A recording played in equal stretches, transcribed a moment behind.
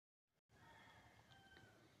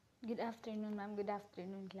Good afternoon, ma'am. Good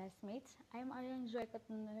afternoon, classmates. I'm Aryan Joy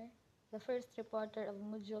Katner, the first reporter of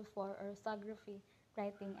Module 4 Orthography,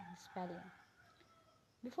 Writing and Spelling.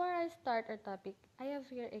 Before I start our topic, I have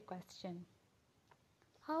here a question.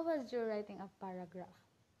 How was your writing a paragraph?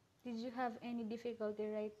 Did you have any difficulty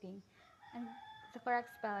writing and the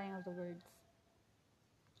correct spelling of the words?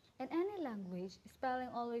 In any language,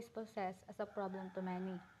 spelling always poses as a problem to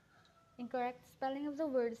many. Incorrect spelling of the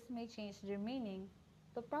words may change their meaning.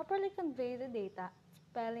 To properly convey the data,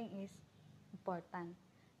 spelling is important.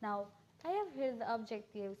 Now, I have here the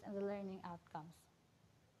objectives and the learning outcomes.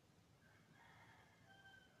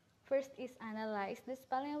 First is analyze the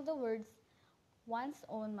spelling of the words one's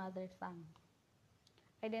own mother tongue.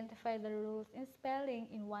 Identify the rules in spelling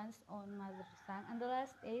in one's own mother tongue. And the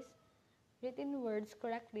last is written words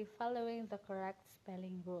correctly following the correct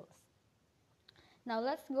spelling rules. Now,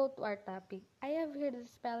 let's go to our topic. I have here the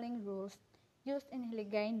spelling rules used in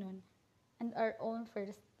Hiligaynon and our own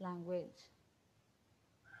first language.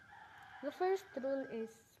 The first rule is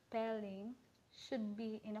spelling should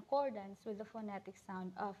be in accordance with the phonetic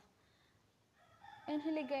sound of. In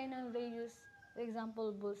Hiligaynon, they use the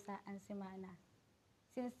example bulsa and simana.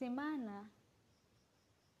 Since simana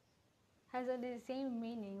has the same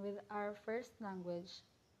meaning with our first language,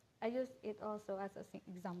 I use it also as an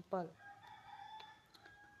example.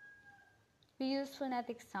 We use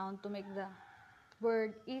phonetic sound to make the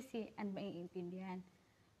word easy and maiintindihan.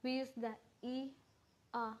 We use the e,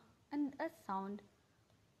 a, and a sound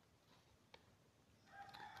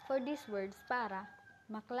for these words para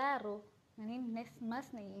maklaro nganin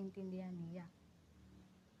mas naiintindihan niya.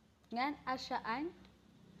 Ngan asyaan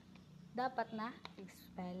dapat na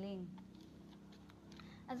spelling.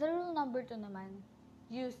 As a rule number 2 naman,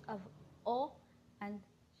 use of o and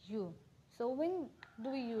u. So when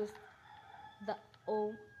do we use the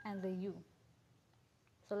o and the u?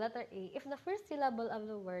 So letter A, if the first syllable of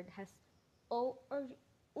the word has o or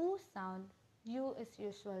u sound, u is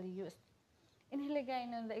usually used. In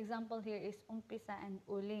Hiligaynon, the example here is umpisa and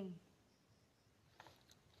uling.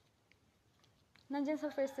 Nandiyan sa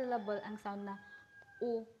first syllable ang sound na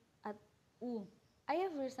u at u. I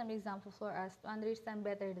have here some examples for us to understand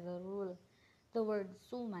better the rule. The word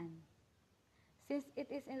suman. Since it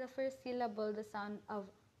is in the first syllable the sound of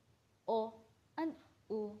o and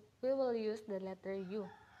u, we will use the letter u.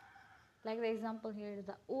 Like the example here,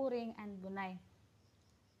 the uring and bunay.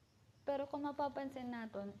 Pero kung mapapansin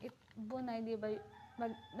natin, bunay, di ba,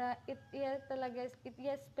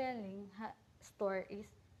 spelling, store is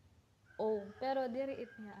o. Pero diri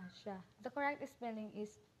it niya siya. The correct spelling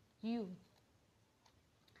is u.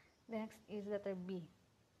 Next is letter B.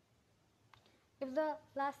 If the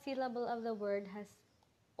last syllable of the word has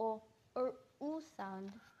o or u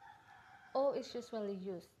sound, o is usually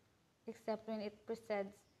used, except when it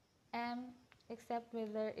precedes m, except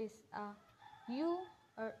when there is a u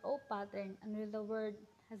or o pattern and when the word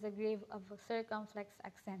has a grave of a circumflex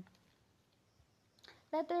accent.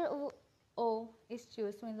 Letter o is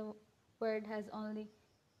used when the word has only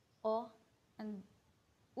o and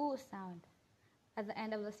u sound at the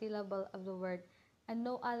end of the syllable of the word and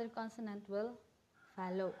no other consonant will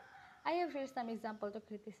follow. I have here some example to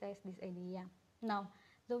criticize this idea. Now,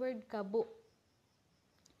 the word kabu.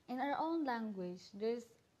 In our own language, there's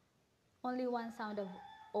only one sound of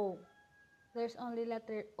o. There's only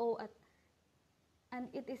letter o and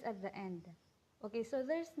it is at the end. Okay, so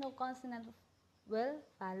there's no consonant will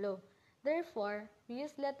follow. Therefore, we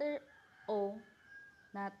use letter o,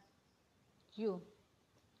 not u.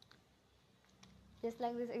 Just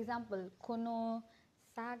like this example, kuno,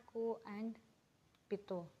 saku, and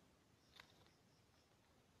pito.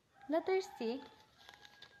 Letter C,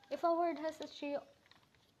 if a word has a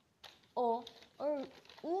o or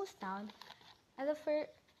u sound, and the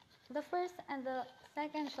first and the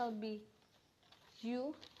second shall be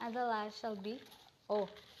u, and the last shall be o.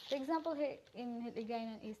 The example here in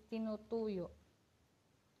Hiligaynon is tinutuyo.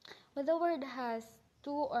 When the word has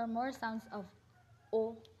two or more sounds of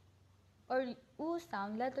o or u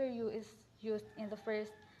sound, letter u is used in the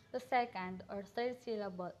first, the second, or third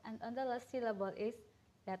syllable, and on the last syllable is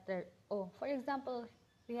letter o. For example,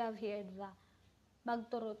 we have here the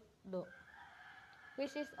magturutdo,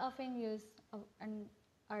 which is often used of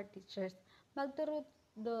our teachers.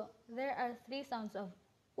 Magturutdo, there are three sounds of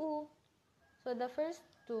u, so the first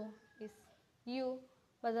two is u,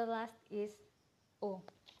 but the last is o.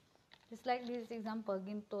 Just like this example,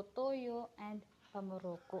 gintotoyo and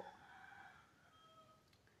pamoroko.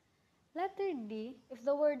 Letter D, if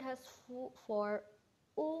the word has four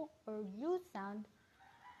u or u sound,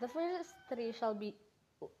 the first three shall be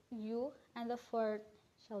u and the fourth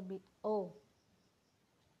shall be o.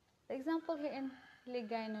 The example here in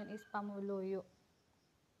Hiligaynon is pamuluyo.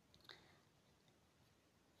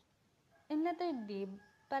 In letter D,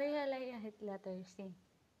 parehalahit letter C.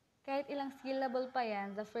 Kahit ilang syllable pa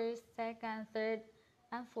yan, the first, second, third,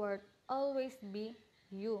 and fourth always be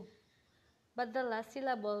U. But the last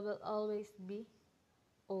syllable will always be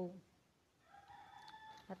O.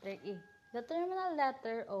 Letter E. The terminal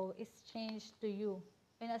letter O is changed to U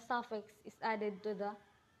when a suffix is added to the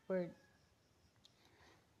word.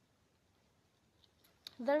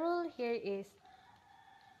 The rule here is,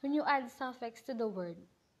 when you add suffix to the word,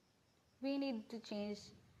 we need to change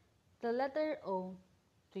the letter O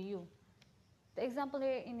to U. The example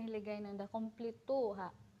here in Hiligaynon, the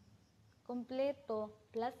kompletuha. Kompleto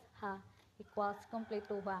plus ha equals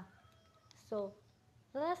kompletuha. So,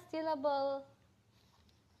 the last syllable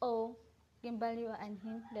O, gimbalyuan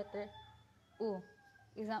hin letter U.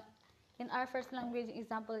 In our first language,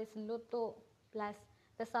 example is luto plus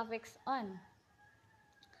the suffix on.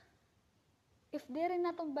 If there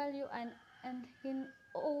na itong valuean and hin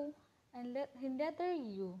O and hin letter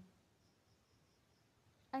U,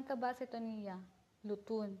 ang kabase to niya,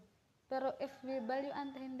 lutun. Pero if we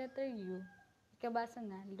valuean hin letter U, kabase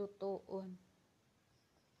na, lutoon.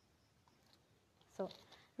 So,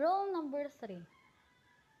 rule number 3.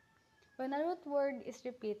 When a root word is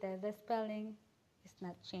repeated, the spelling is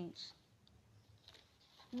not changed.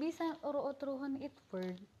 Bisan uro-otruhon it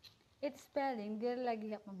word, its spelling, di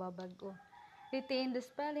lagi mababago. Retain the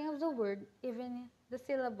spelling of the word even if the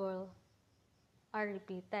syllable are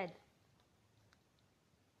repeated.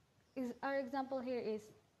 Our example here is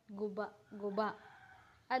guba, guba.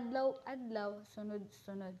 Adlaw, adlaw, sunod,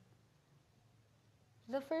 sunod.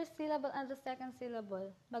 The first syllable and the second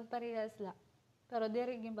syllable, magparehas la. Pero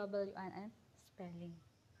diri gimbabalyuan ang spelling.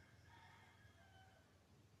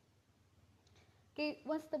 Okay,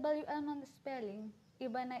 once the valuean ng spelling,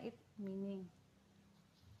 iba na its meaning.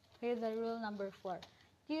 Here's the rule number 4.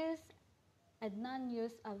 Use and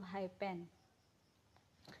non-use of hyphen.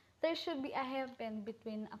 There should be a hyphen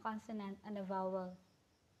between a consonant and a vowel,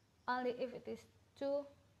 only if it is to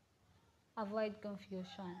avoid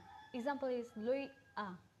confusion. Example is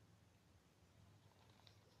luy-a.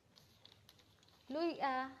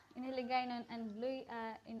 Luy-a in Hiligaynon and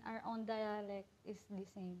luy-a in our own dialect is the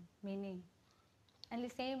same meaning. And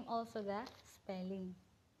the same also the spelling.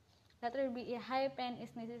 Letter B, a hyphen is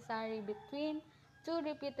necessary between two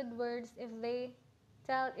repeated words if they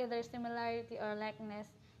tell either similarity or likeness,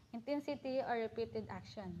 intensity or repeated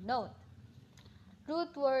action. Note, root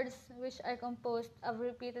words which are composed of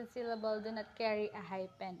repeated syllable do not carry a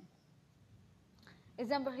hyphen.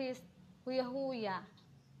 Example here is huya-huya.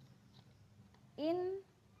 In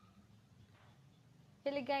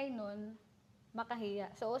Hiligaynon, makahiya.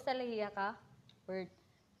 So, sa lahiya ka, word.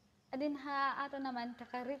 Adin ha, ato naman,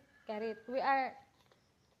 kakarit, karit. We are,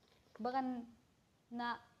 baka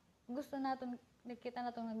na, gusto natin, nakita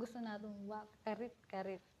natin na gusto natin, karit,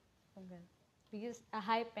 karit. We use a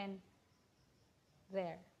hyphen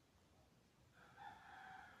there.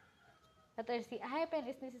 Letter C, a hyphen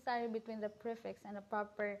is necessary between the prefix and the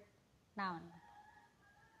proper noun.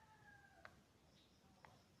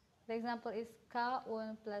 The example is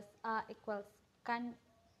kaun plus a equals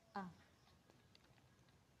kan-a.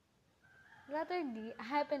 Letter D, a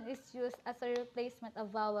hyphen is used as a replacement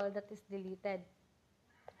of vowel that is deleted.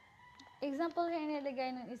 Example here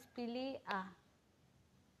inilagay nun is pili-a.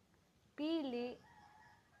 Pili,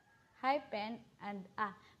 hyphen, and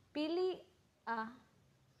a. Pili-a,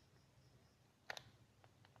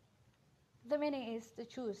 the meaning is to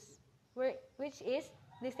choose, which is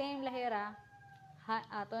the same lahira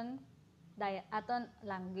aton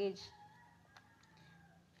language.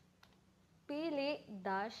 Pili,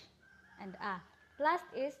 dash, and a. Last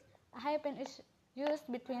is, a hyphen is used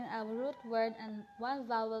between a root word and one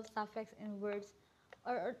vowel suffix in words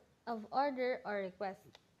or of order or request.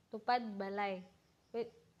 Tupad balay,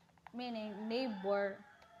 meaning neighbor,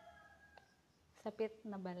 sapit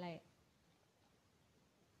na balay.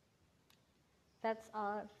 That's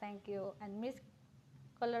all. Thank you. And Miss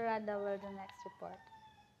Colorado will do next report.